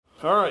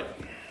All right,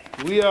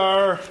 we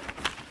are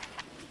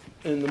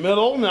in the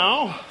middle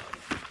now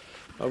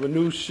of a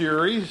new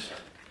series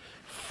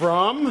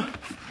from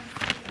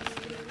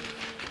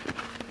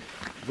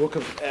the book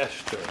of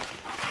Esther.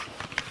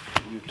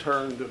 You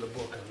turn to the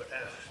book of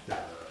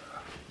Esther.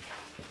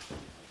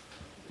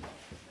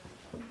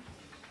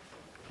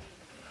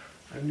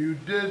 And you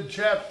did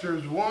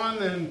chapters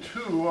 1 and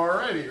 2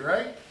 already,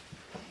 right?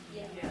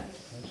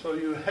 Yes. And so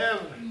you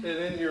have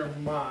it in your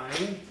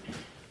mind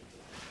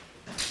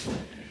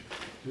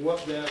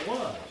what that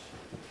was,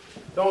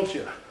 don't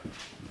you?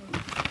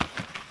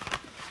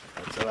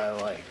 That's what I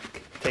like.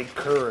 Take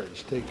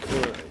courage, take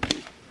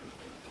courage.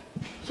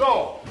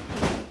 So,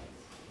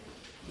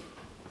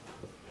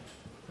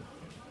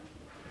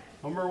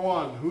 number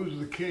 1, who's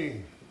the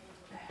king?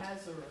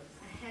 Ahasuerus.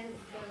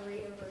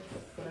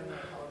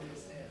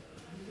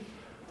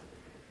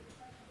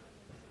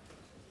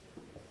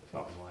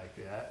 Something like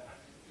that.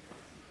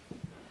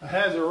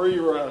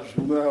 Ahasuerus.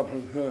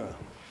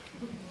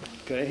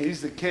 Okay,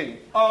 he's the king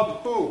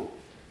of who?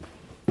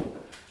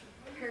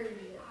 Persia.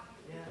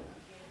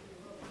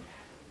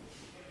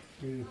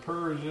 The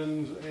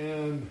Persians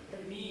and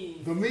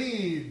the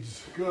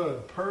Medes.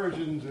 Good.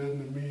 Persians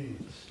and the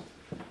Medes.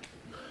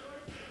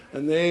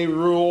 And they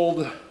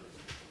ruled,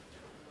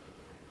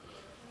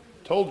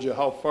 told you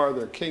how far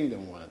their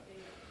kingdom went.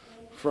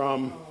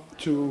 From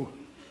to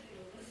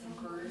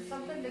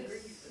Something to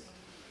Greece.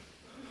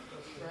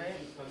 Right?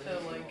 To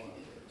like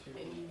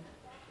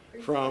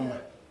from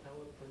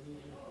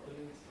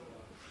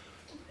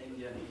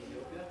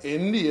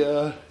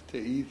India to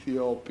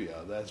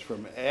Ethiopia. That's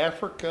from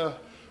Africa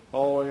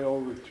all the way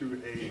over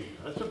to Asia.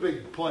 That's a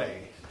big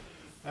place.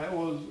 That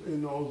was,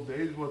 in those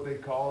days, what they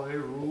call they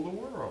ruled the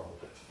world.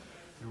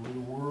 They were the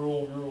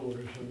world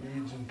rulers, the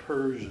Medes and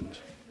Persians.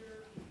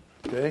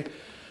 Okay?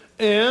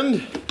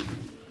 And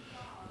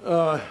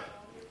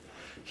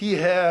he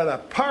had a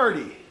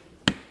party.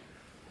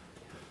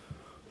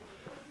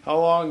 How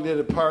long did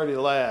a party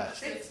last?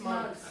 6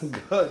 months.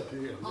 Good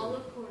deal. All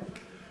of course.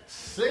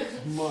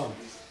 6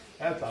 months.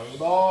 That's a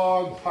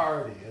long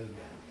party, isn't it?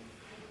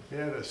 He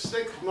had a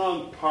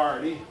 6-month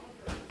party,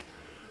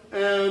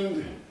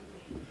 and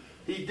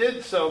he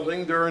did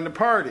something during the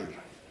party.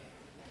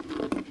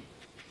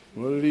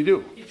 What did he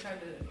do? he tried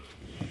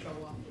to show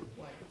off his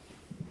wife,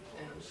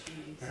 and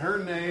she's Her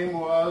name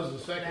was the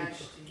second.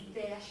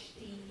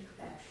 Vashti.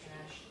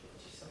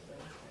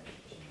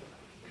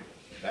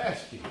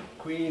 Vashti,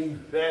 Queen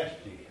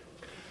Vashti.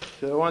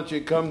 So I want you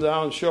to come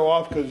down and show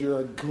off because you're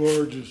a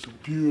gorgeous,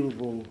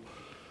 beautiful,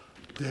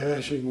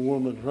 dashing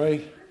woman,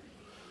 right?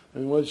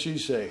 And what'd she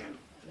say?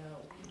 No.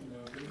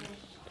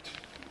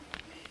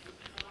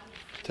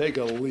 Take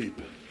a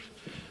leap.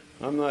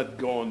 I'm not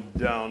going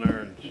down there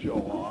and show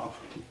off.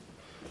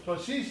 So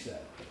she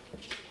said,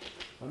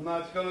 I'm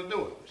not going to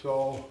do it.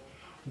 So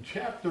in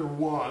chapter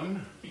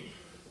 1,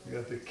 you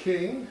got the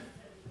king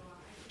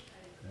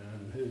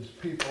and his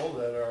people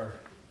that are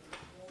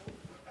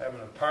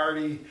having a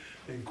party,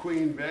 and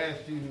Queen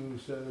Vashti who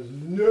says,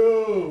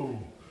 no,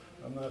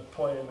 I'm not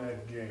playing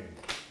that game.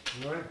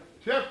 All right?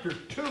 Chapter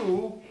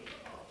 2,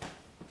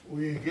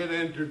 we get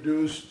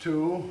introduced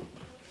to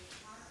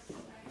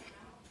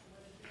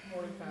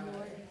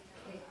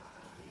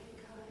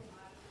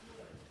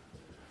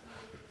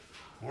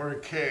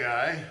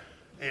Mordecai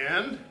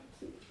and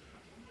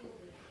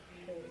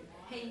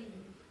Haman.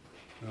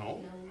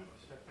 no.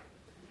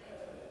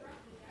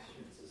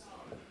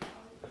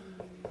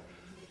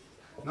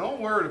 No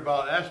word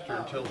about Esther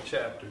until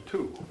chapter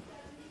 2.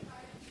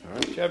 All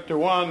right, chapter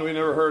 1, we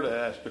never heard of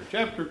Esther.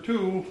 Chapter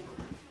 2,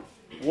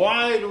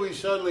 why do we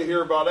suddenly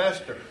hear about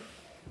Esther?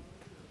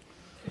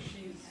 Because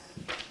she's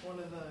one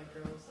of the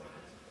girls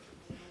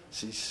that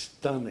She's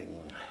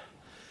stunning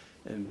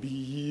and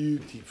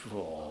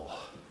beautiful,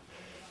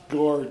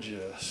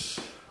 gorgeous,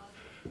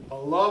 a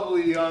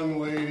lovely young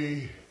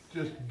lady,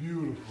 just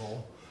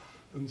beautiful.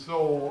 And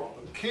so,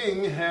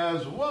 king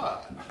has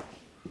what?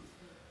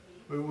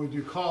 What would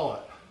you call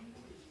it?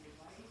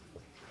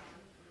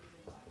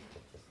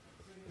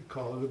 You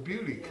call it a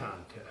beauty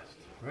contest,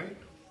 right?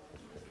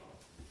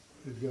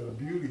 He's got a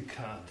beauty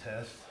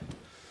contest.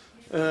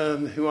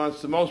 And he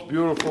wants the most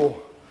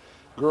beautiful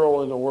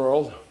girl in the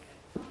world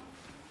to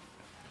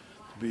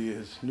be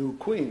his new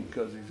queen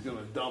because he's going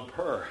to dump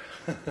her.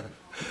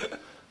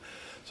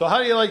 So how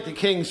do you like the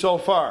king so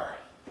far?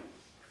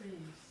 pretty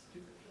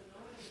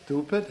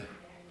Stupid?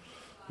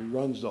 He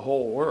runs the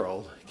whole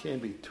world. He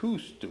can't be too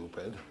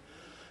stupid.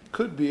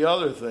 Could be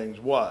other things.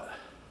 What?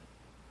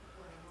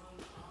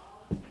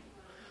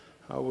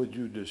 How would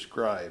you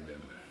describe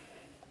him?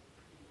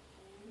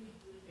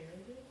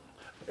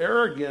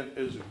 Arrogant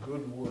is a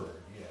good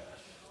word, yes.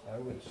 I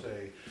would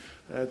say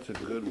that's a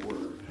good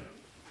word.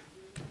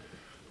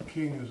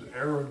 King is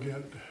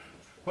arrogant.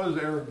 What does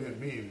arrogant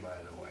mean, by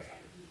the way?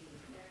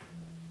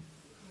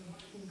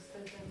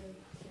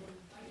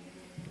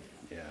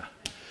 Yeah.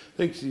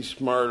 Thinks he's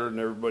smarter than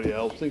everybody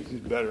else. Thinks he's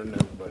better than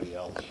everybody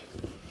else.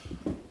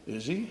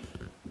 Is he?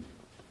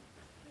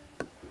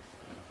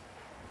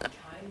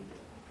 kind.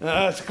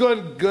 That's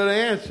good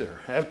answer.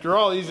 After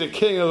all, he's the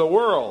king of the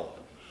world,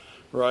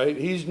 right?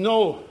 He's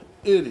no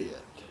idiot.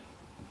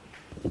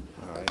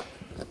 All right.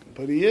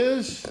 But he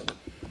is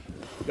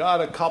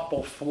got a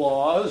couple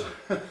flaws.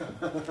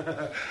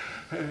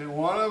 And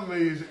one of them,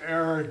 he's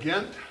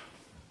arrogant,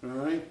 all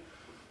right?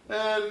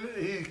 And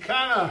he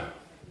kind of,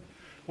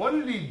 what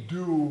did he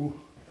do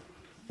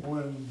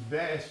when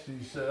Vashti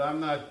said, I'm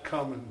not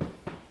coming?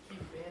 He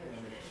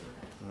banished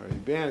her. All right, he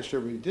banished her,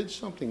 but he did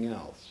something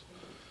else.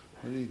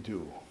 What did he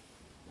do?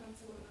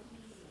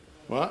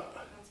 What?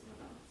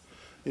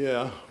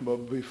 Yeah,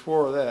 but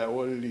before that,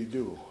 what did he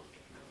do?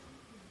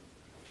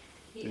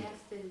 He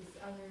asked his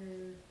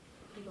other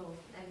people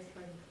at his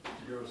party.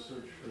 Go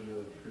search for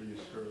the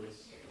prettiest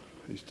girls.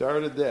 He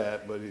started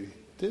that, but he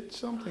did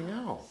something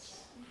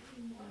else.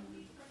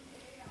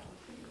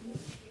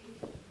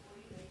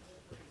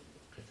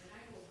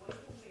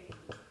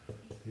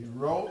 He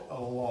wrote a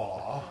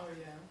law. Oh,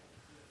 yeah.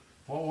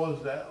 What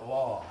was that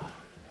law?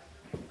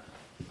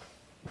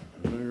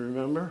 Do you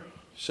remember?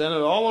 Sent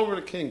it all over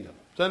the kingdom.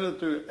 Sent it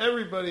to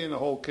everybody in the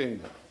whole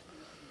kingdom.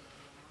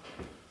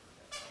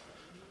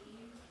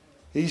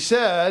 He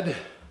said,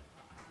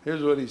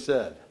 here's what he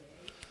said.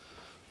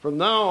 From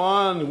now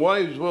on,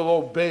 wives will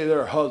obey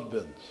their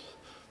husbands.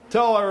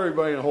 Tell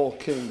everybody in the whole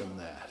kingdom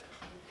that.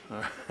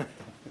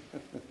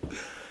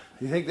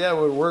 You think that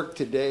would work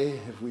today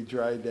if we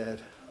tried that?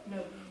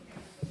 No.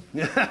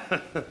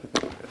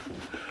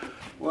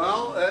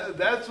 Well,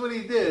 that's what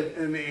he did.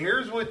 And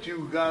here's what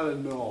you got to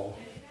know.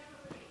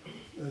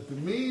 That the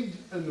Medes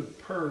and the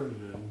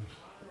Persians,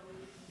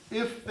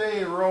 if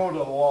they wrote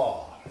a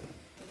law,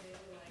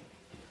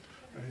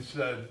 they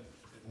said,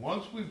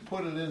 once we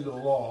put it into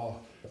law,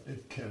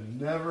 it can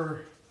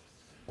never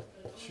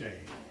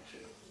change.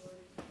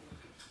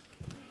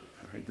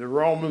 All right, the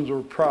Romans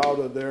were proud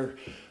of their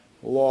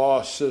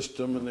law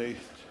system, and they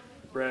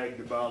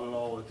bragged about it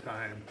all the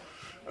time.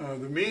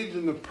 The Medes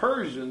and the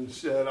Persians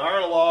said,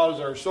 our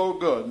laws are so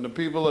good, and the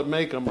people that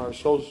make them are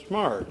so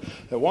smart,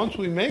 that once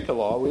we make a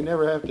law, we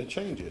never have to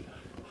change it.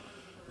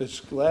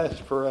 It lasts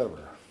forever.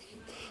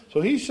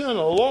 So he sent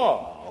a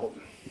law out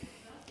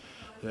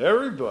to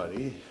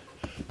everybody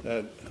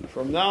that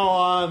from now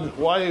on,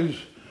 wives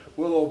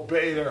will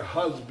obey their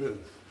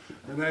husbands,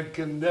 and that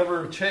can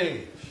never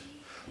change.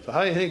 So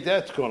how do you think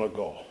that's going to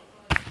go?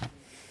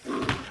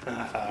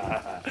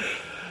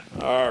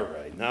 All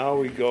right, now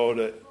we go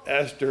to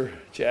Esther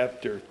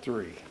chapter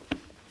 3.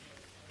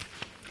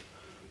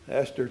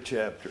 Esther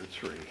chapter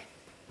 3.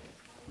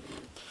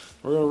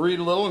 We're going to read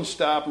a little and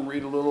stop and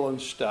read a little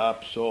and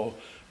stop. So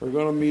we're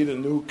going to meet a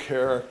new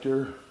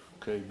character.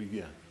 Okay,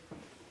 begin.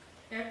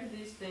 After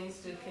these things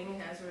did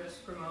King Ahasuerus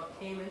promote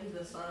Haman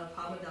the son of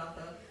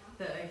Hammedatha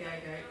the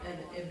Agagite, and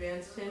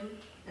advanced him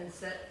and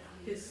set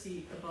his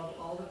seat above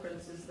all the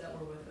princes that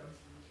were with him.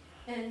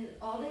 And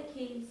all the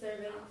king's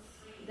servants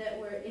that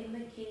were in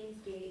the king's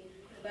gate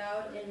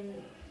bowed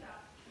and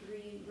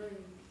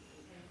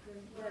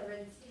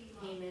reverenced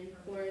Haman,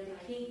 for the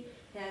king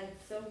had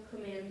so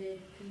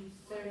commanded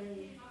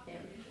concerning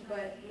him.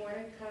 But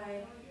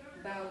Mordecai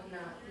bowed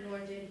not, nor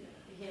did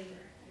him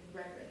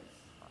reverence.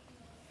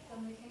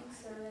 And the king's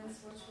servants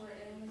which were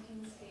in the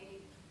king's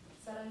gate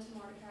said unto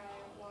Mordecai,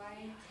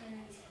 Why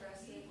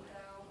transgressest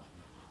thou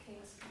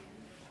king's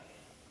commandment?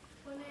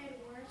 When they had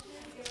warned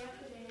him day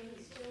after day,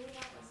 he still would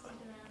not listen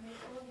to them. They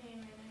told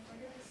Haman in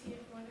order to see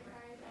if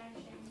Mordecai's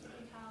actions would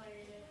be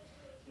tolerated,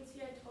 since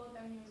he had told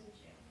them he was a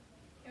Jew.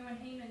 And when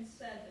Haman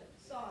saw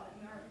that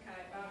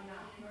Mordecai bowed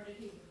not, nor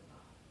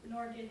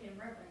did him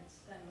reverence,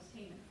 then was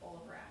Haman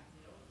full of wrath.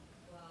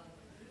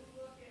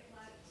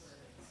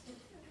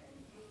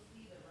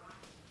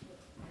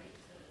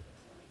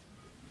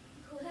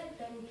 Who had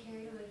been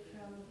carried away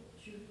from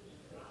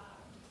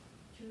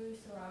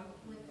Jerusalem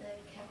with the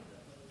captivity.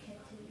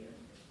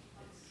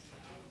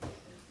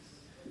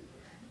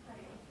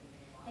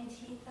 And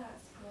he thought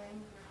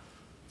scorn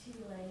to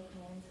lay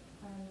hands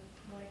on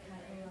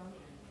Mordecai alone,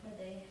 for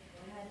they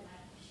had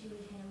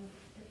shewed him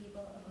the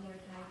people of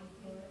Mordecai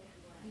before.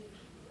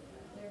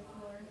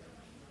 Therefore,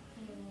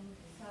 Haman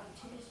sought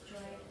to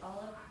destroy all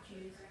of the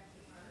Jews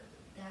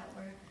that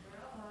were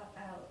fought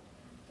out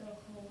the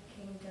whole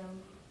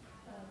kingdom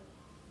of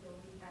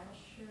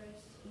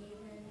Ahasuerus,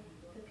 even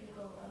the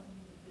people of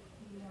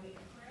Mordecai.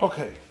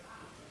 Okay.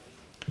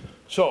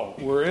 So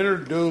we're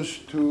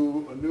introduced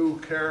to a new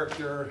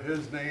character.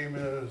 His name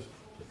is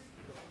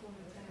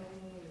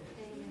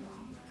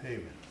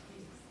Haman.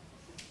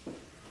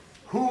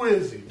 Who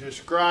is he?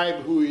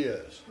 Describe who he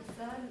is. The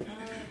son of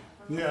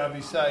Yeah,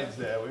 besides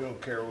that, we don't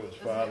care who his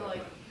Isn't father he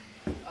is.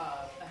 like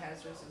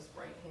Ahasuerus'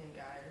 right-hand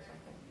guy or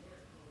something?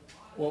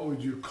 What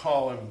would you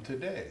call him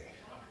today?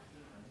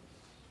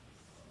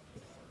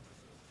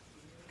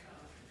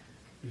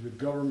 He's a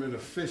government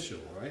official,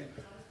 right?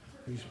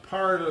 He's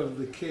part of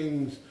the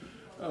king's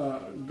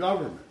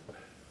government.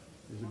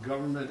 He's a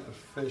government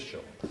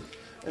official.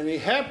 And he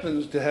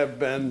happens to have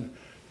been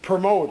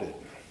promoted.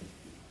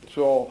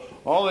 So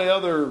all the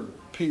other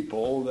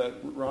people that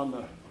run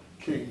the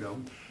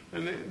kingdom,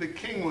 and the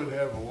king would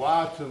have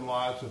lots and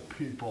lots of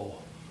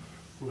people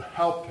who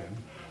help him.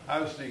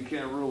 Obviously, you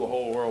can't rule the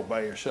whole world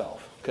by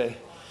yourself, okay?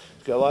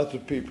 He's got lots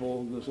of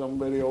people,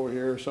 somebody over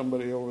here,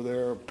 somebody over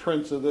there, a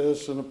prince of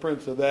this and a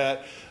prince of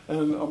that.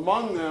 And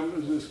among them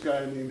is this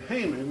guy named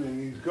Haman,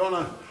 and he's going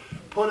to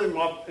put him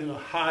up in a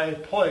high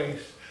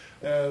place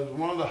as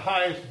one of the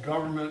highest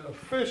government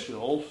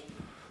officials.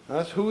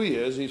 That's who he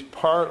is. He's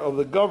part of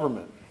the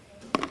government.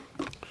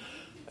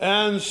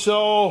 And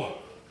so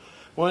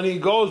when he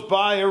goes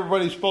by,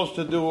 everybody's supposed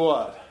to do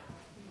what?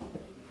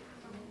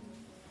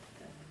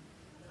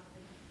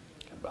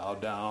 Bow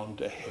down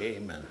to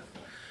Haman.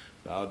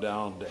 Bow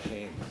down to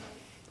Haman.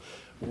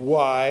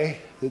 Why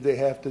did they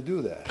have to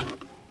do that?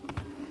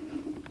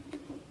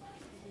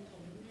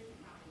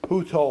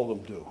 Who told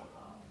them to?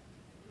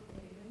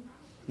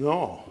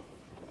 No.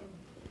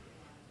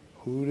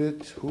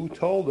 Who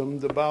told them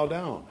to bow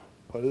down?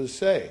 What does it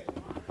say?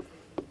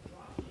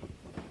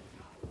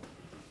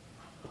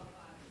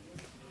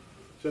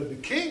 It said the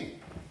king.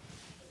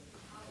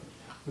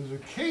 It was the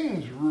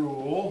king's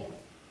rule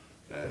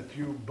that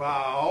you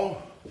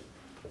bow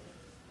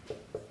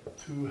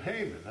to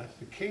Haman. That's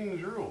the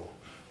king's rule.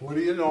 What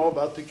do you know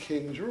about the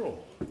king's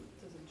rule?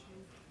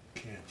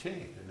 Can't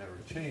change. It never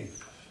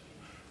changes.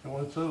 And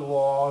once the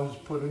law is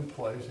put in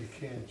place, it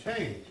can't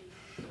change.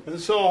 And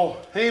so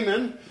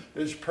Haman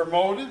is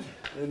promoted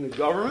in the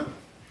government,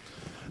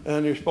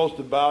 and you're supposed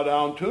to bow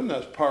down to him.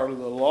 That's part of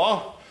the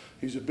law.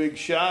 He's a big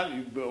shot.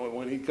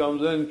 When he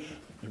comes in,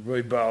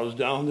 everybody bows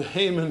down to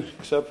Haman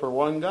except for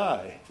one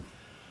guy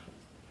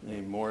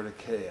named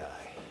Mordecai.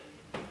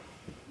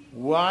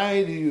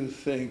 Why do you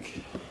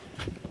think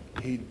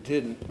he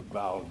didn't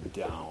bow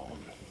down?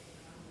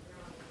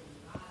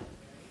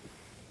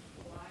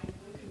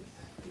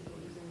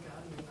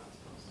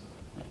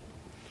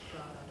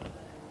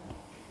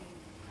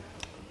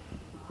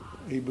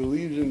 He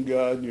believes in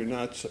God, and you're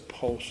not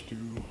supposed to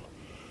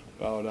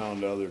bow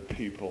down to other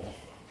people.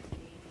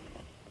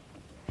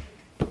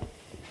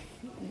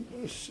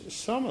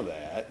 Some of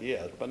that,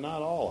 yes, but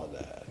not all of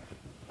that.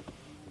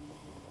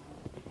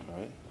 All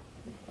right?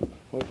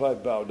 What if I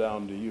bow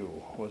down to you?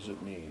 What does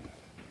it mean?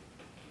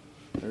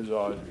 There's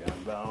Audrey.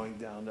 I'm bowing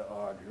down to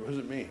Audrey. What does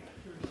it mean?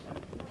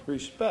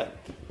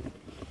 Respect.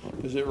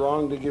 Is it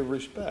wrong to give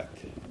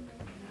respect?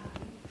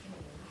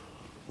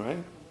 Right?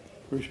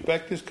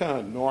 Respect is kind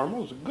of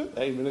normal. It's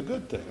even a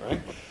good thing,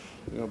 right?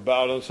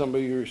 Bow down to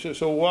somebody you respect.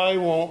 So why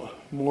won't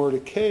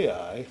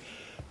Mordecai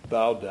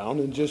bow down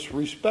and just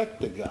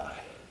respect the guy?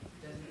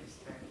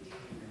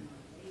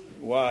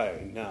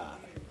 Why not?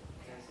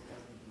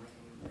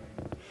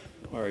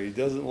 Or he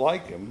doesn't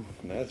like him,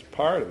 and that's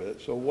part of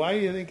it. So why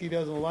do you think he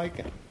doesn't like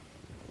him?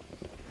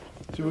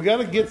 So we got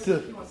to get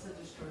to...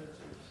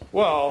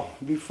 Well,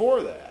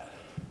 before that,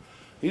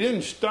 he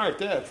didn't start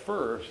that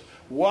first.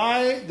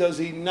 Why does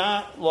he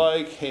not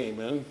like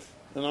Haman?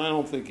 And I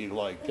don't think he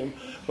liked him.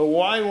 But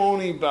why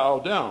won't he bow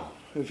down?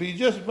 If he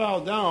just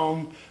bowed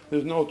down,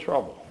 there's no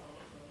trouble.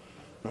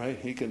 Right?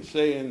 He can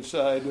say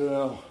inside,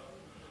 well,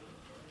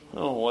 I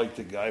don't like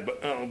the guy,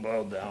 but I'll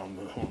bow down.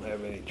 I won't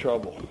have any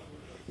trouble.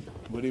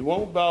 But he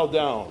won't bow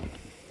down.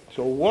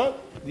 So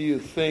what do you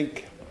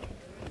think?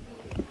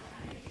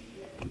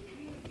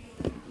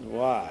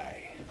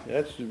 Why?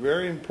 That's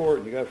very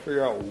important. You got to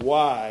figure out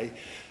why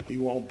he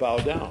won't bow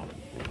down.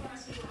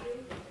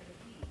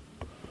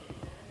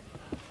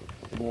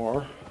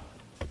 More.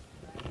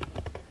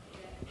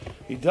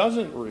 He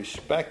doesn't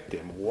respect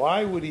him.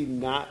 Why would he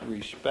not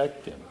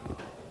respect him?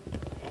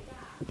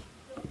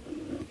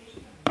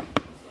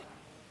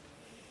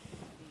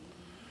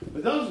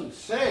 It doesn't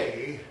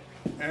say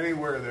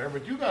anywhere there,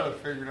 but you got to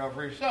figure it out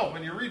for yourself.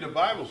 When you read the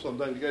Bible,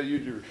 sometimes you got to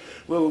use your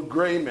little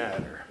gray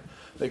matter.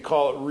 They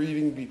call it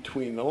reading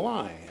between the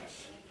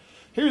lines.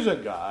 Here's a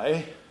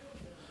guy.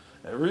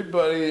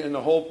 Everybody in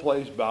the whole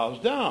place bows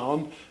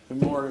down, and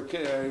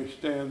Mordecai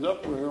stands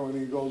up there when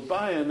he goes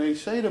by, and they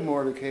say to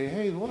Mordecai,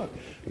 hey, look,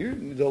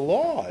 the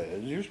law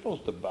is you're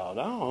supposed to bow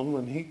down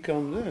when he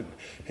comes in.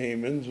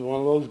 Haman's one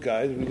of those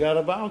guys we got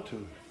to bow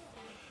to.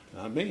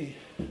 Not me.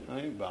 I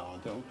ain't bowing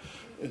to him.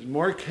 Is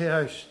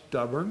Mordecai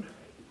stubborn?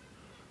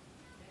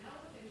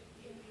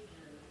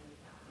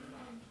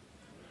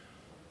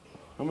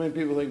 How many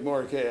people think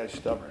Mordecai is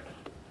stubborn?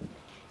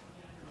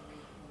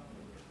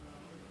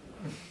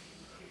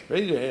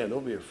 Raise your hand.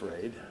 Don't be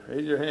afraid.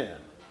 Raise your hand.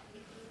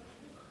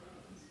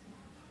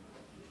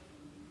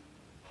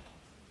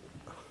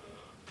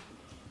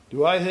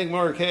 Do I think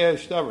Mordecai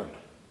is stubborn?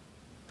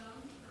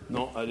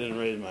 No, I didn't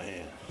raise my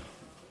hand.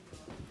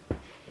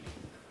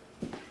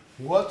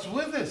 What's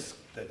with this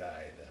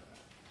guy then?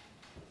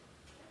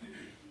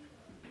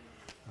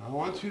 I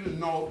want you to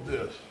note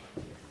this.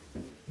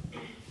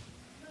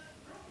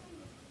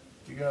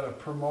 You got a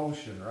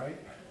promotion, right?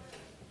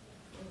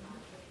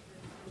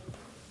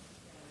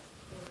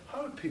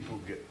 How do people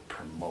get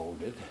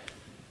promoted?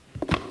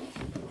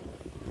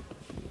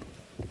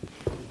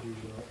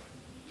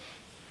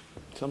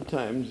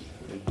 Sometimes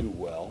they do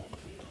well.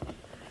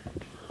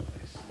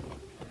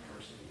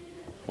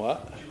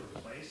 What?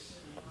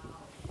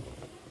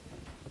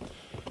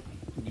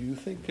 Do you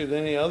think there's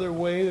any other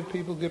way that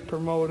people get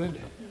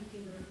promoted?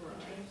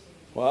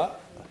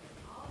 What?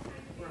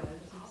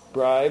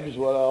 Bribes,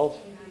 what else?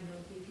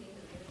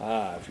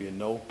 If you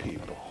know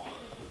people.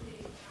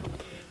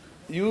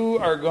 You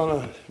are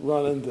going to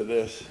run into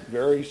this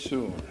very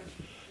soon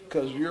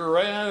because you're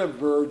right on the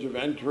verge of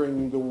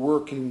entering the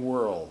working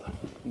world.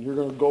 You're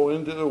going to go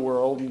into the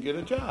world and get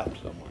a job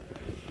somewhere.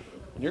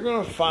 You're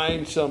going to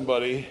find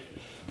somebody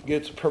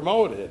gets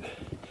promoted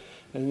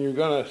and you're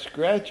going to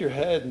scratch your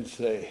head and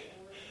say,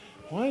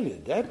 why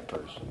did that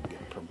person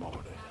get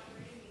promoted?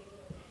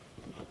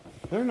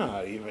 They're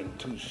not even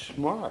too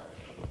smart.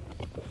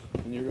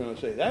 And you're going to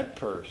say, that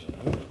person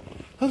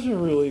doesn't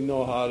really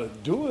know how to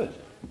do it.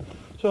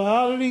 So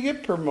how did he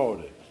get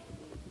promoted?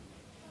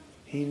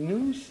 He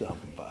knew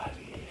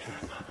somebody.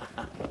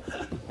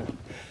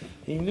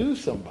 He knew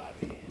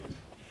somebody.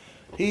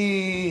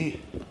 He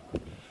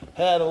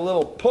had a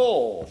little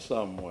pull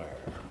somewhere.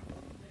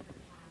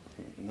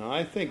 Now,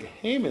 I think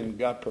Haman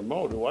got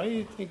promoted. Why do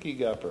you think he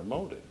got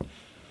promoted?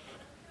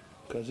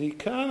 Because he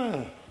kind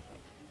of,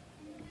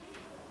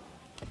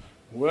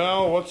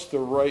 well, what's the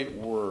right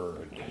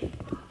word?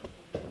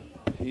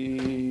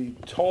 He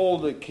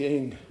told the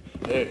king,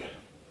 hey,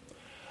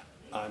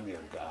 I'm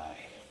your guy.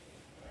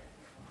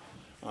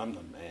 I'm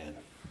the man.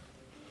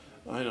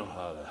 I know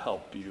how to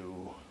help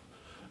you.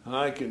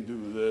 I can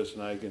do this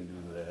and I can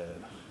do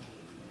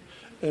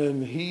that.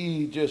 And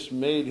he just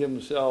made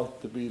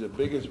himself to be the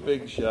biggest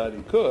big shot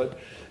he could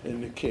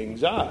in the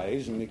king's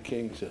eyes. And the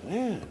king said,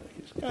 man,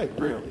 this guy's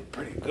really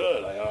pretty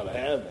good. I ought to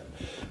have him.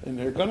 And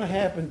they're going to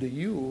happen to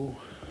you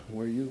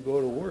where you go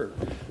to work.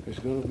 There's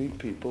going to be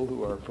people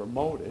who are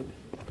promoted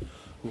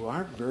who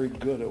aren't very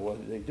good at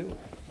what they do.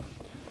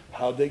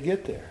 How'd they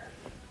get there?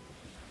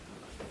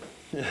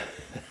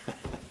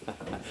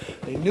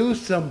 They knew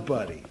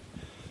somebody.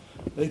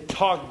 They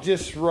talked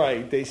just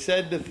right. They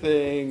said the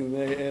thing,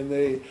 and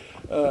they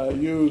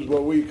used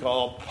what we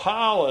call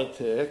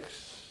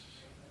politics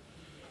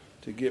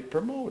to get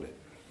promoted.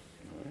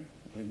 Right?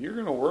 And you're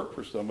going to work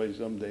for somebody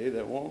someday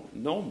that won't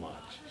know much.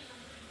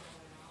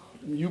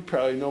 You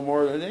probably know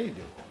more than they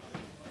do.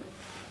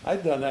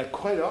 I've done that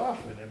quite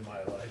often in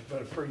my life,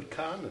 but a pretty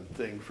common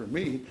thing for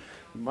me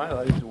in my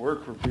life to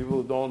work for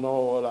people who don't know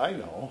what I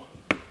know.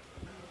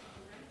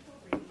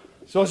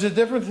 So it's a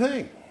different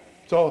thing.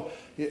 So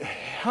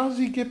how does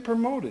he get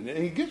promoted?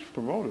 And he gets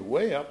promoted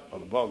way up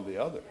above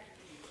the others.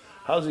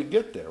 How does he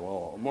get there?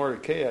 Well,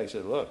 Mordecai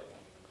said, look,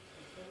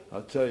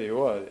 I'll tell you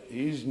what,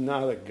 he's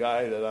not a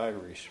guy that I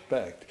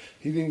respect.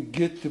 He didn't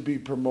get to be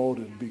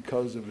promoted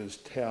because of his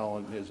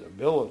talent, his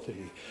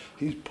ability.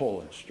 He's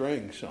pulling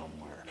strings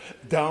somewhere.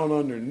 Down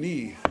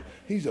underneath,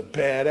 he's a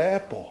bad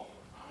apple.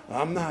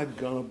 I'm not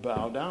going to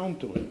bow down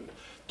to him.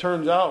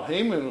 Turns out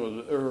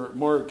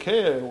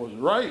Mordecai was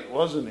right,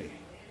 wasn't he?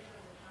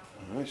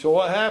 All right, so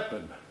what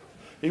happened?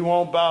 He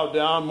won't bow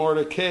down.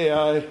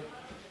 Mordecai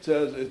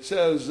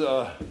says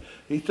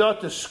he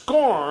thought to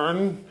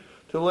scorn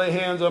to lay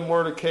hands on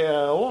Mordecai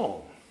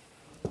alone.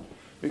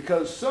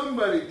 Because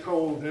somebody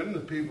told him, the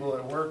people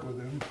that work with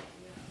him,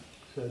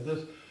 said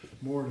this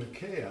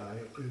Mordecai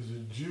is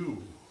a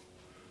Jew.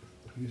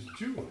 He's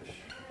Jewish.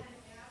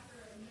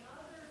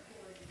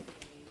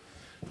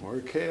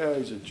 Mordecai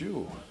is a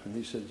Jew. And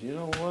he said, you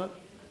know what?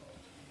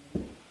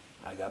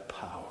 I got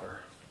power.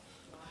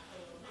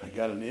 I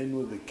got an in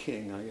with the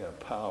king. I got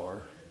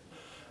power.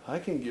 I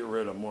can get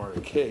rid of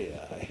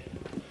Mordecai.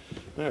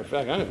 Matter of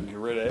fact, I'm going to get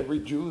rid of every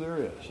Jew there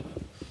is.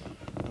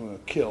 I'm going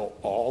to kill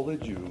all the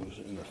Jews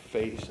in the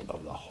face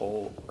of the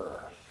whole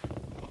earth.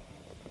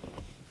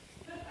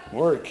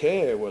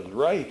 Mordecai was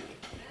right.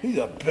 He's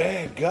a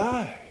bad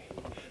guy.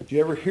 Did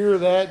you ever hear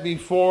that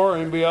before?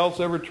 Anybody else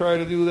ever try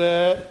to do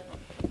that?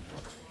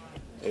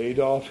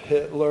 Adolf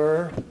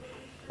Hitler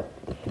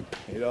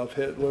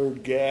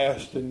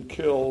gassed and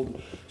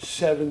killed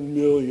 7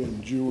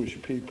 million Jewish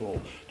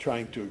people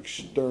trying to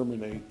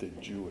exterminate the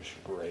Jewish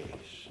race.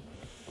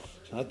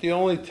 It's not the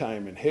only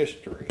time in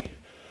history.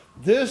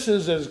 This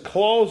is as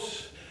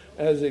close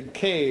as it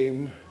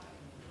came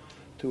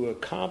to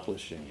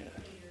accomplishing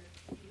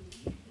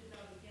it.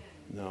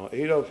 Now,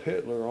 Adolf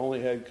Hitler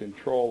only had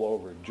control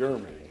over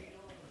Germany.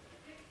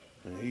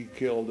 And he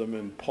killed them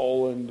in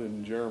Poland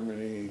and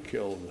Germany. He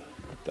killed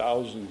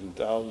thousands and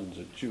thousands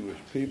of Jewish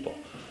people.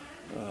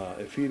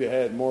 If he'd have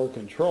had more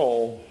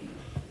control,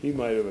 he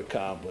might have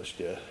accomplished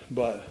it.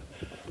 But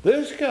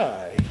this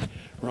guy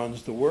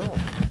runs the world.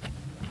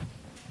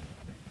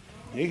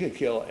 He could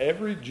kill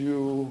every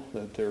Jew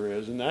that there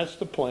is, and that's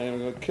the plan. We're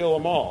going to kill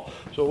them all.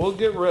 So we'll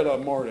get rid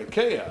of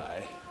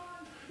Mordecai.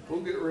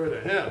 We'll get rid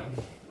of him.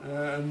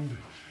 And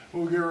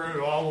we'll get rid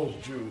of all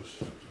those Jews.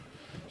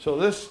 So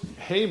this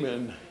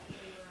Haman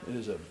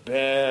is a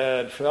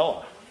bad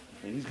fella.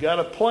 He's got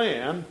a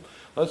plan.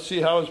 Let's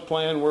see how his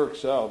plan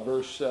works out.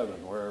 Verse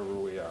 7, wherever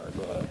we are.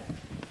 Go ahead.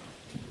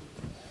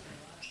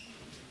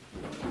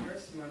 The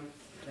first month,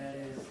 that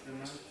is the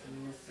month of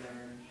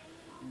Nisan,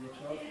 in the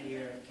 12th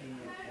year of King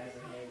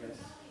Ahasuerus,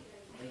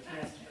 they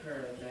cast a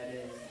curve, that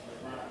is,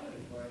 a lot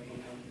before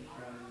Haman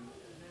from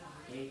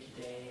day to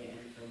day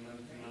and from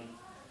month to month.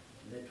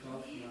 The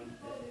 12th month,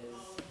 that is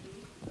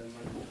the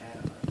month of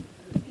Adar.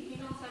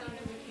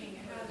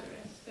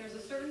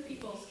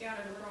 people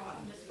scattered abroad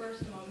and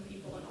dispersed among the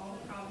people in all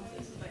the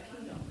provinces of that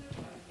kingdom.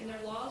 And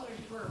their laws are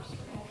diverse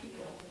from all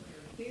people.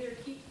 Neither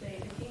keep they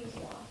the king's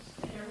laws,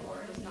 and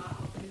therefore it is not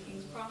for the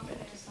king's profit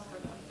to suffer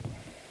them.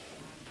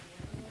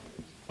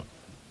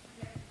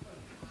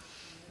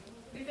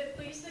 If it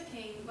please the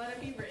king, let it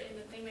be written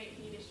that they may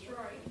be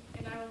destroyed,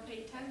 and I will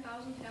pay 10,000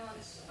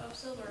 talents of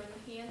silver in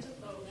the hands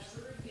of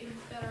those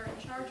that are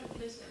in charge of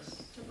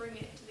business to bring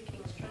it to the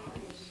king's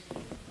treasuries.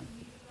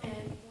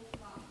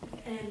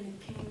 And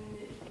the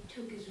king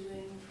took his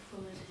ring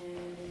from his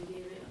hand and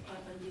gave it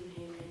unto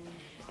Haman,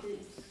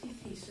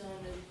 the son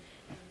of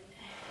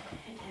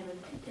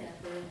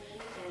Hammedatha,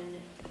 and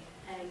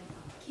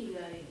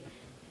Agagite,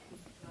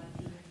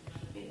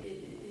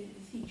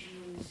 the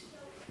Jews'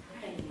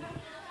 enemy.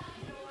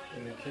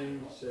 And the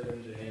king said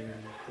unto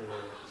Haman,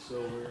 the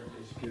silver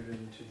is given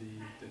to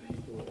the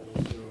people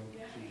also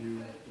to do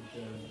with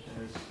them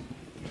as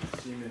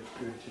seemeth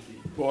good to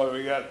thee. Boy,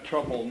 we got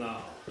trouble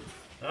now.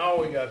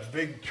 Now we got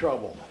big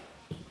trouble.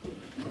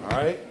 All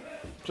right?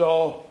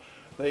 So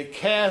they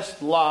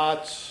cast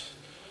lots,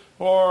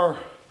 or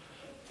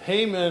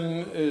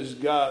Haman has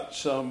got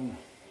some,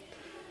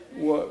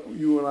 what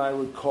you and I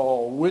would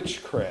call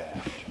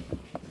witchcraft.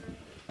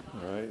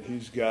 All right?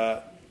 He's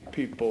got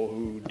people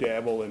who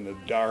dabble in the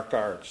dark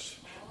arts,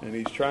 and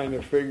he's trying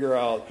to figure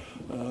out,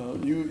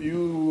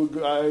 you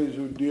guys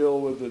who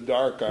deal with the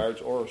dark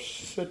arts or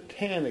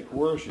satanic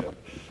worship,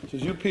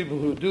 says, you people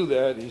who do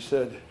that, he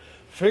said,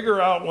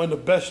 figure out when the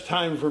best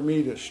time for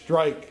me to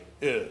strike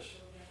is.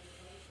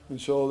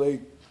 And so they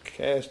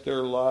cast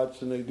their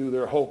lots and they do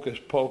their hocus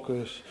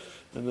pocus,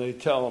 and they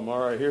tell them, all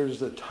right, here's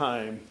the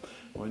time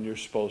when you're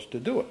supposed to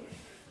do it.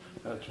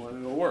 That's when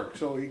it'll work.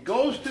 So he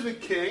goes to the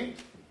king,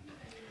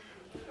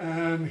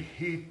 and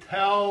he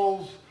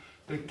tells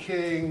the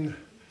king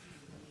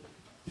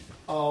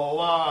a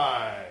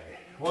lie.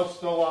 What's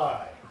the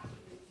lie?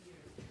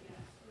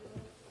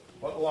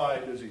 What lie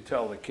does he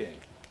tell the king?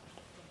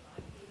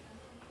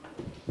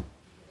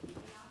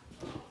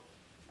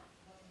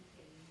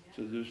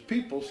 So there's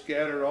people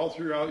scattered all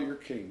throughout your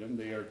kingdom.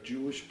 They are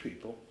Jewish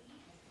people.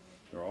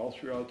 They're all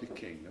throughout the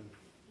kingdom.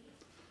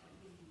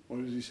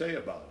 What does he say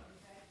about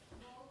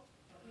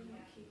it?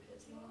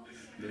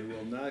 They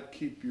will not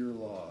keep your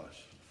laws.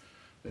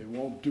 They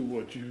won't do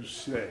what you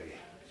say.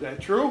 Is that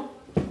true?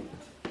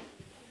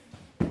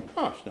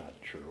 No, it's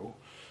not true.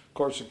 Of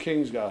course, the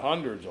king's got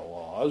hundreds of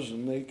laws,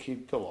 and they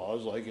keep the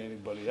laws like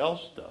anybody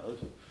else does.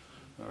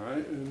 All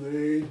right? And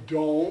they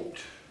don't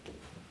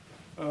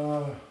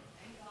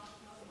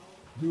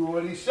do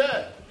what he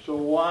said. So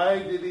why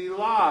did he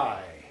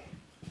lie?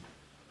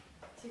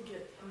 To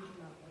get him to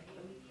not like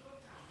them.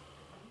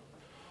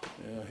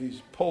 Yeah,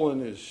 he's pulling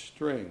his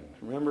strings.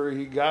 Remember,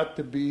 he got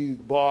to be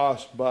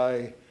bossed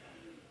by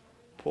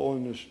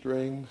pulling the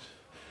strings.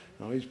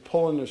 Now he's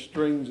pulling the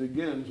strings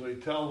again, so he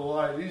tells a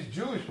lie. These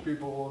Jewish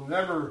people will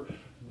never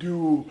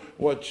do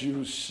what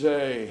you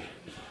say.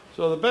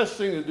 So the best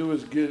thing to do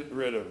is get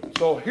rid of him.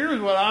 So here's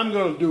what I'm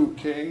going to do,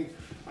 king.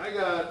 I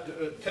got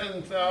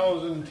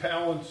 10,000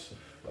 talents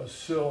of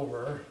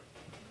silver,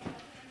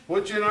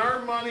 which in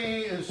our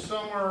money is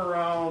somewhere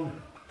around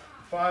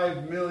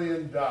 $5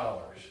 million.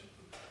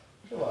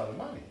 It's a lot of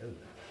money, isn't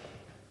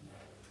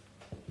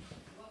it?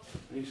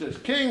 And he says,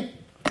 King,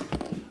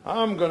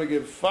 I'm going to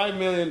give $5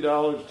 million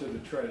to the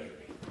treasury,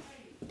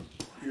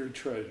 your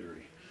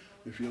treasury,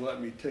 if you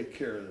let me take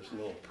care of this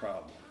little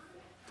problem.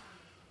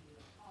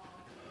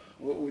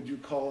 What would you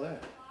call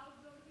that?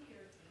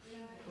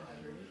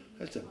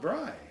 That's a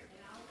bribe.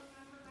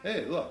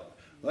 Hey, look,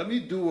 let me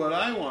do what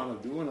I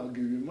want to do and I'll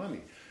give you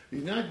money.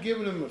 He's not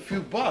giving him a few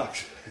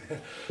bucks.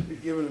 He's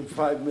giving him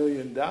 $5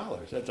 million.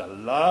 That's a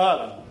lot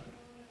of money.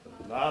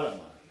 A lot of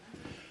money.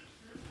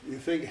 You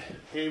think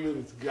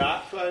Haman's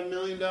got $5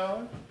 million?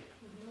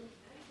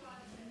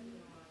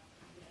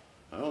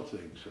 I don't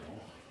think so.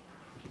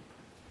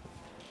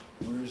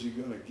 Where is he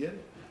going to get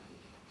it?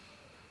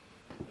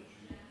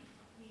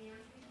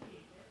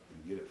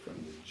 Get it from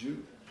the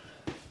Jews.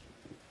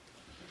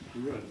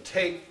 We're going to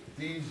take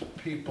these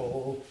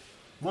people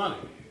money.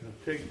 We're going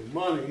to take the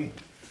money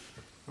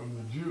from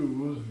the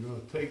Jews. We're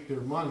going to take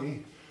their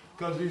money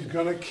because he's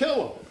going to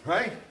kill them,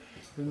 right?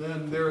 And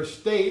then their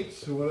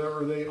estates,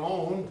 whatever they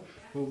own,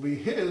 will be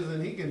his,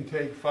 and he can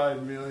take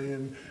 $5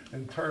 million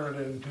and turn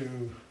it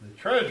into the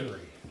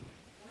treasury.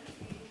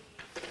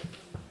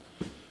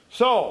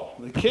 So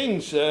the king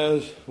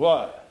says,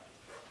 what?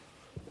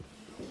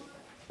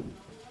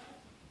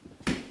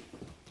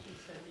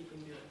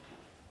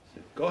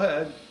 Go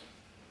ahead.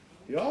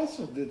 He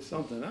also did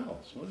something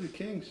else. What did the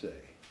king say?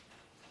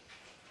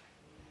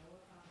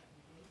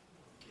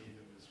 Gave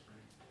him his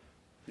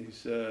ring. He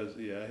says,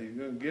 yeah, he's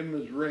going to give him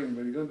his ring,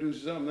 but he's going to do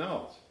something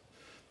else.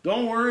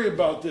 Don't worry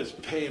about this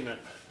payment.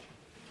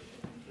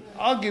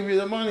 I'll give you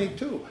the money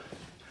too.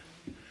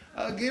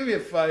 I'll give you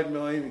 $5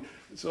 million.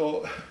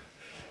 So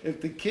if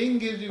the king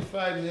gives you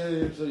 $5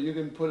 million so you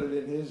can put it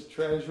in his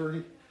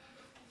treasury,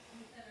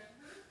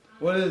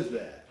 what is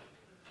that?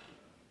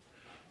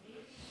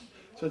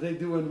 So they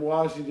do in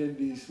Washington,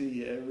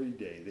 D.C. every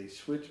day. They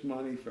switch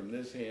money from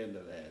this hand to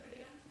that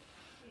hand.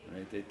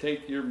 Right? They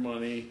take your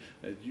money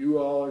that you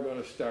all are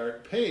going to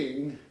start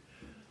paying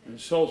in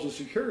Social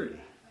Security.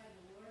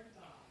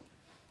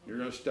 You're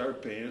going to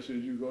start paying as soon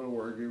as you go to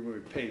work. You're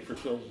going to pay for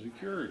Social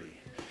Security.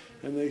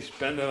 And they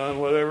spend it on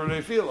whatever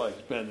they feel like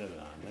spending it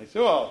on. They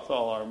say, well, it's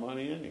all our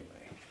money anyway.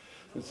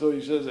 And so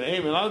he says, hey,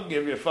 man, I'll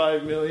give you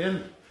 $5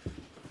 million.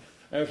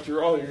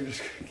 After all, you're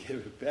just going to give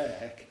it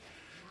back.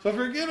 So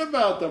forget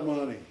about the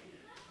money.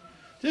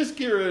 Just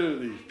get rid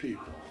of these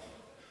people.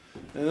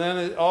 And then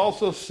it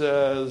also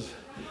says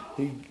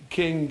the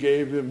king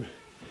gave him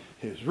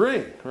his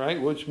ring, right?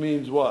 Which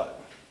means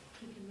what?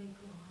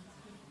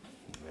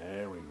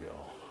 There we go.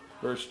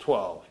 Verse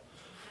 12,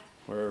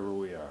 wherever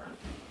we are.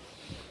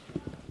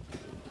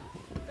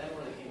 Then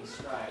one of the king's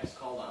scribes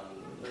called on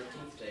the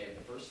 13th day of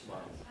the first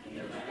month, and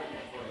there was written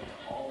according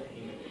to all that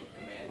Haman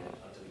commanded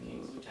unto the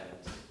king's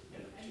lieutenants,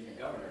 and to the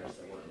governors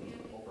that were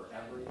over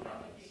every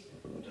province,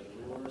 and to the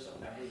rulers of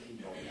every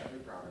people in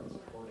every province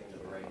according to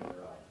the rank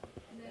thereof,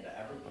 and to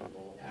every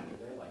people after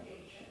their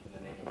language, in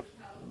the name of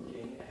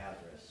King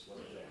Ahasuerus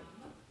was written,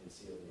 and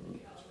sealed in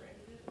the king's ring.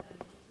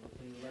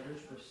 And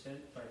letters were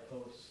sent by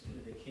post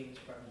into the king's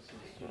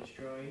provinces to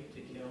destroy,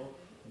 to kill,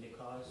 and to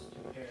cause to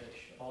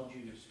perish all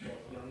Jews,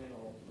 both young and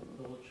old,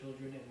 little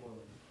children and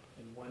women,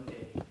 in one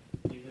day,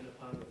 even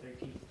upon the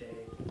 13th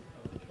day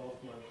of the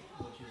 12th month,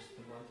 which is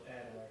the month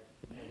Adar,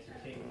 and to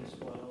take the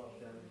spoil of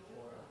them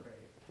for a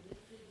prey.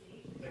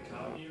 The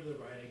copy of the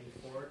writing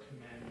for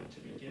commandment to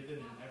be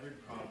given in every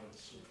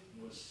province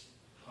was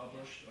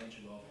published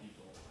unto all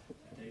people,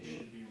 that they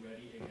should be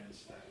ready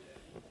against that day.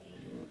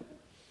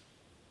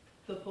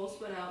 The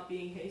post went out,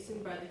 being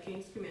hastened by the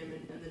king's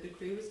commandment, and the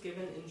decree was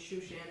given in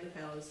Shushan the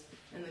palace.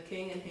 And the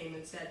king and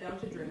Haman sat down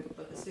to drink,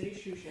 but the city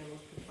Shushan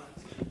was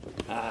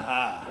perplexed.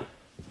 Aha.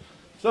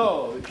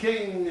 So the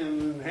king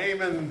and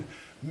Haman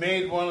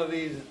made one of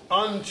these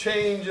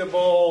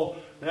unchangeable,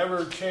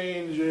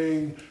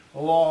 never-changing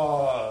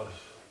laws.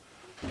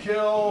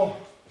 Kill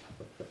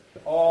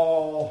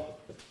all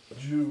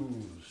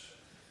Jews.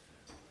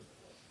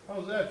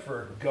 How's that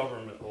for a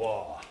government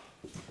law?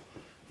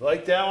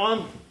 Like that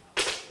one?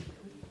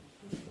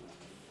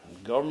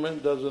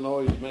 Government doesn't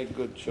always make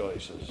good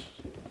choices.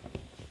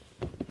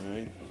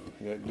 Right?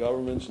 You got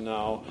governments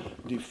now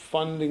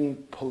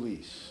defunding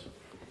police.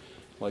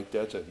 Like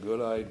that's a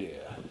good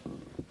idea.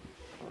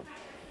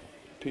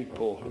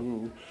 People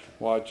who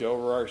watch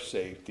over our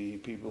safety,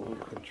 people who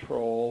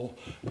control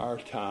our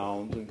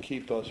towns and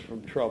keep us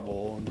from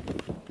trouble,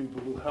 and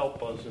people who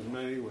help us in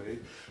many ways.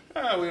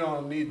 We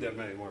don't need them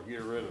anymore.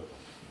 Get rid of them.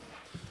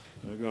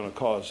 They're going to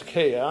cause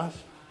chaos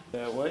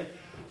that way.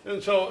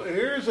 And so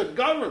here's a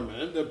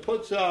government that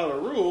puts out a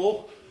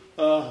rule.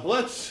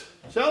 Let's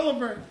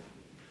celebrate.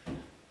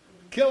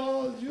 Kill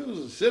all the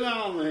Jews. Sit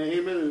down,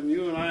 Haman, and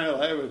you and I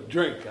will have a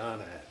drink on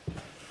that.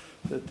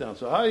 Sit down.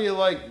 So how do you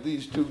like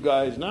these two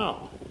guys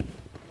now?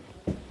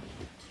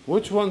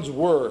 Which one's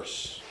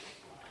worse?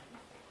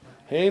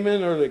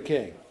 Haman or the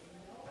king?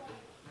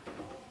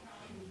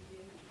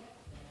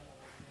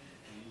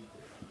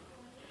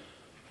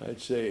 I'd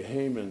say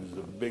Haman's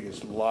the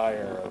biggest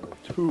liar of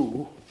the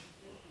two.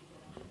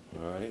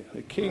 All right.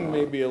 The king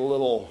may be a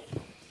little,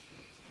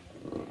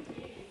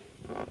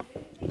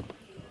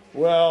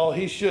 well,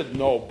 he should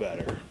know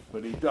better,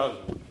 but he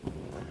doesn't.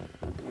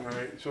 All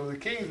right. So the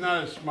king's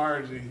not as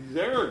smart as he's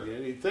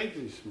arrogant. He thinks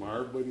he's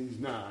smart, but he's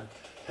not.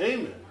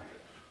 Haman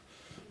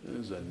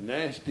is a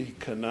nasty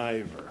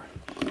conniver.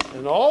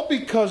 And all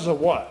because of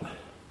what?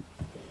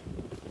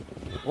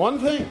 One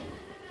thing.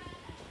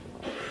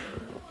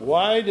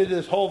 Why did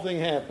this whole thing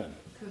happen?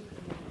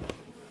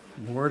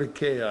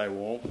 Mordecai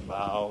won't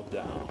bow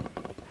down.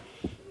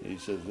 He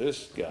says,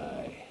 this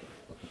guy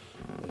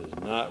is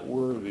not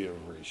worthy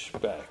of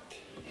respect.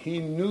 He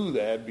knew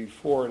that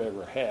before it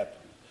ever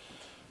happened.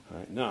 All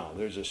right, now,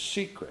 there's a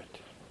secret.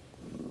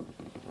 In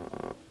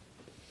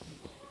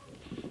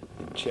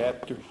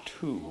chapter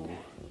 2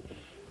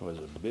 was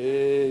a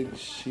big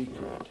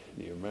secret.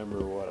 Do you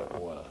remember what it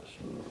was?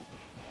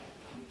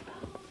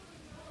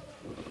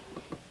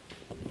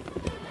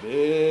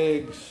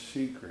 Big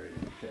secret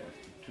in chapter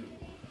 2.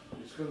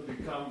 It's going to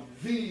become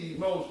the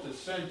most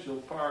essential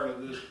part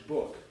of this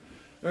book.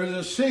 There's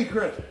a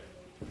secret.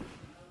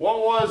 What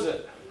was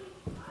it?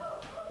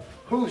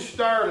 Who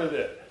started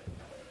it?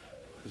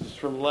 This is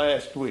from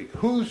last week.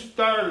 Who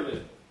started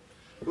it?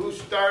 Who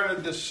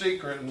started the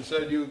secret and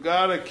said, you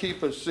got to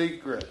keep a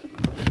secret?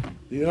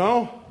 You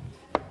know?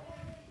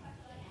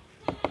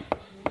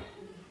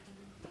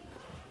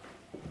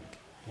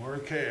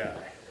 Mordecai.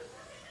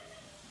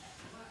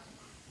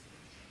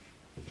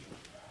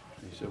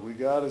 He said, we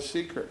got a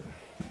secret.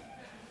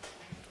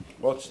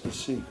 What's the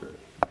secret?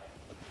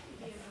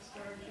 He and Esther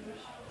are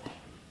Jewish.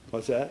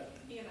 What's that?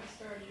 He and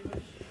Esther are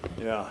Jewish.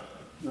 Yeah.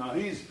 Now,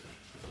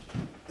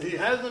 he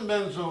hasn't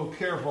been so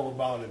careful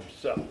about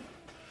himself.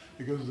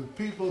 Because the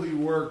people he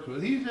works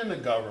with, he's in the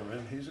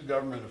government, he's a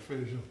government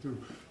official too.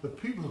 The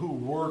people who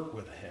work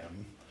with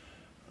him,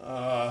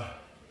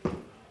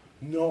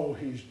 know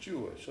he's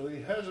Jewish. So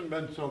he hasn't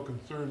been so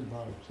concerned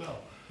about himself.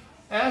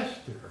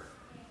 Esther,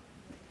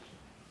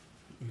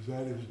 is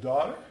that his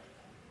daughter?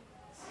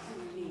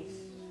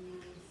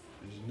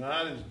 She's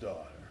not his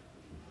daughter.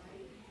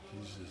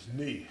 She's his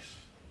niece.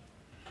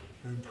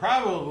 And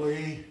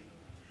probably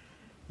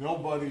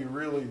nobody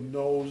really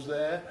knows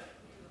that.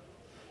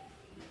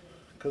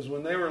 Because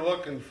when they were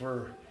looking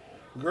for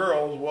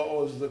girls, what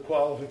was the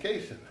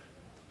qualification?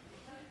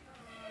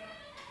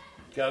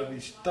 Got to be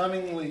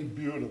stunningly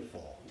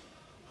beautiful.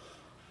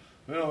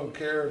 We don't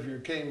care if you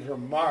came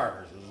from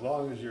Mars. As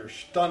long as you're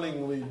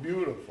stunningly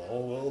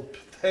beautiful, we'll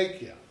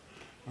take you.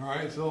 All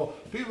right, so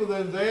people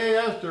then say, hey,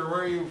 Esther,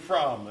 where are you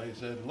from? They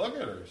said, look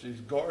at her.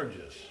 She's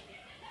gorgeous.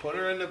 Put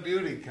her in the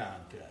beauty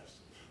contest.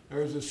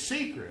 There's a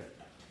secret.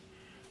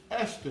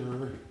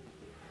 Esther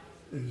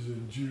is a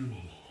Jew.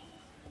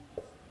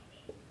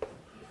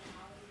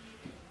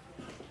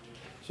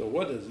 So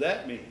what does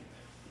that mean?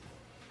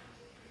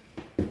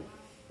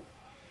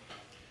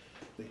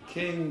 The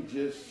king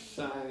just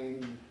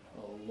signed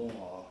a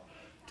law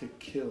to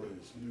kill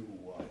his new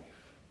wife.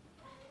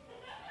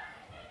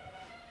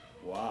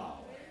 Wow.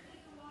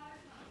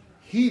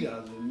 He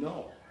doesn't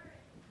know.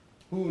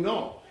 Who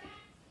knows?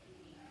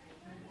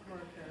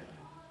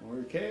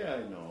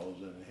 Mordecai knows,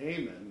 and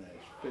Haman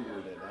has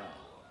figured it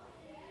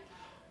out.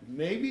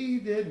 Maybe he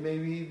did,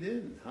 maybe he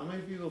didn't. How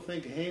many people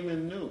think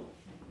Haman knew?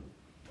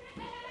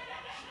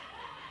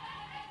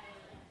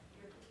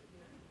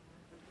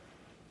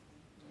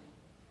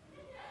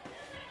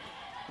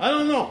 I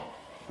don't know.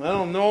 I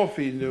don't know if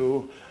he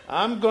knew.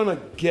 I'm going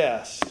to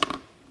guess.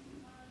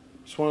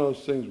 It's one of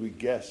those things we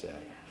guess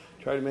at.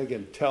 Try to make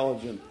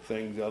intelligent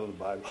things out of the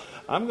Bible.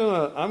 I'm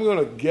going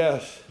to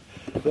guess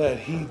that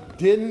he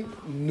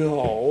didn't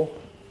know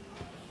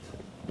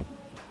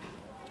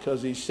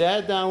because he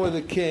sat down with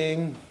the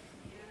king.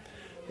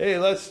 Hey,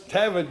 let's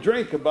have a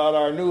drink about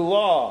our new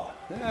law.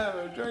 Have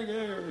a drink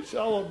here,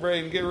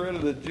 celebrate and get rid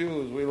of the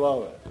Jews. We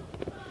love it.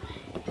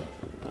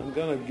 I'm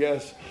going to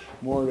guess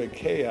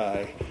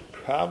Mordecai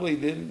probably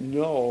didn't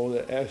know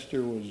that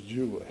Esther was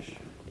Jewish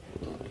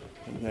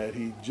and that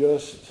he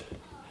just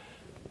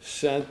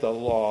sent the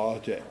law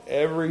to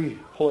every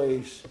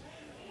place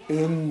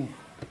in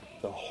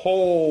the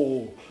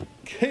whole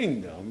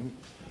kingdom.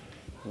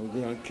 We're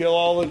going to kill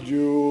all the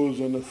Jews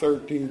in the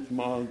 13th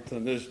month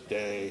and this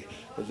day,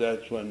 because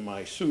that's when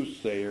my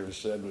soothsayer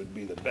said would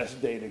be the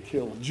best day to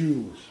kill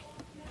Jews.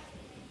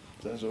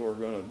 That's what we're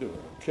going to do.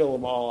 We'll kill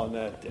them all on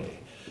that day.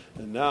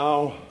 And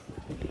now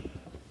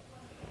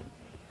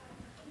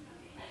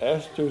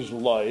Esther's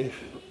life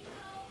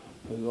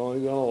is only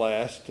going to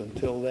last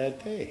until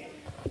that day.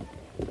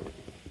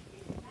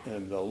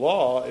 And the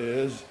law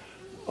is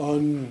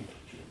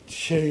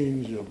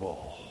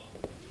unchangeable.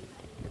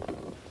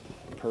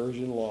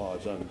 Persian law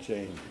is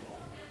unchangeable.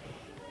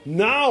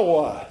 Now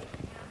what?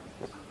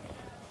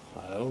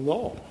 I don't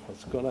know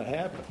what's going to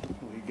happen.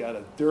 We got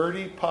a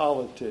dirty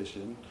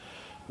politician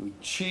who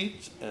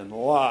cheats and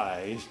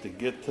lies to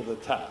get to the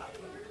top.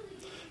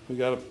 We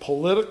got a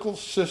political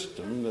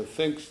system that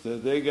thinks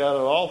that they got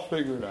it all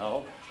figured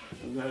out,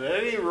 and that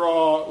any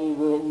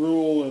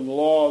rule and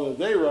law that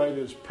they write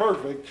is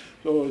perfect,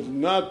 so it's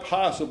not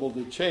possible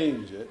to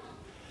change it.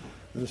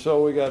 And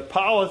so we got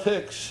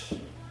politics,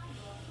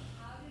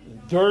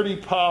 dirty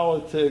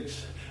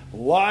politics,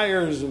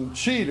 liars and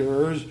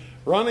cheaters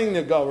running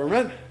the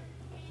government.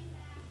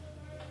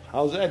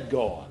 How's that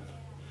going?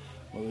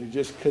 Well, they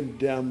just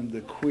condemned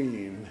the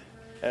queen,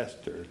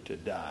 Esther, to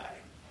die.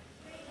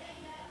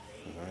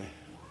 All right?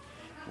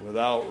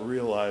 Without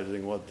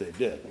realizing what they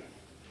did.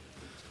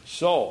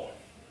 So,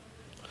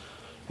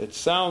 it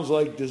sounds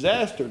like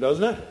disaster,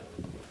 doesn't it?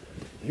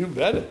 You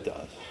bet it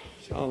does.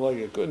 Sounds like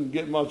it couldn't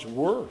get much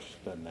worse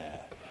than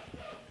that.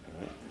 All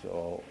right?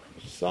 So,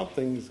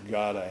 something's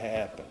got to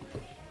happen.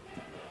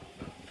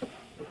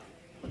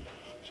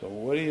 So,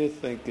 what do you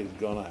think is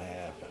going to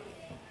happen?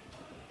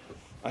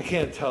 I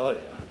can't tell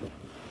you.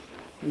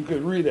 You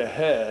could read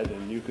ahead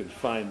and you could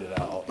find it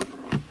out.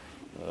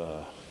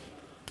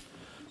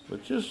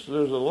 But just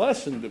there's a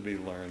lesson to be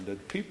learned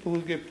that people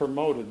who get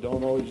promoted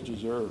don't always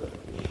deserve it.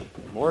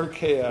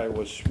 Mordecai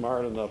was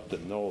smart enough to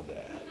know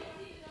that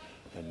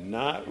and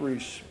not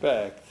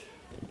respect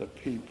the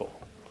people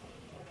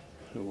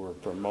who were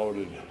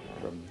promoted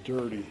from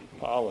dirty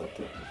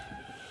politics.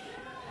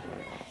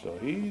 So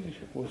he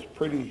was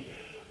pretty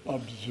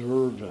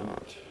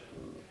observant,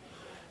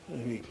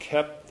 and he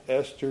kept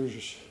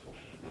Esther's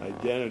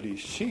identity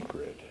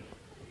secret.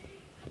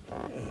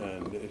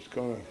 And it's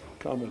going to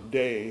come a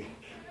day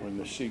when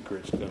the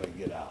secret's going to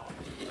get out.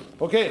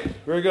 Okay,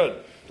 very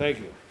good. Thank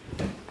you.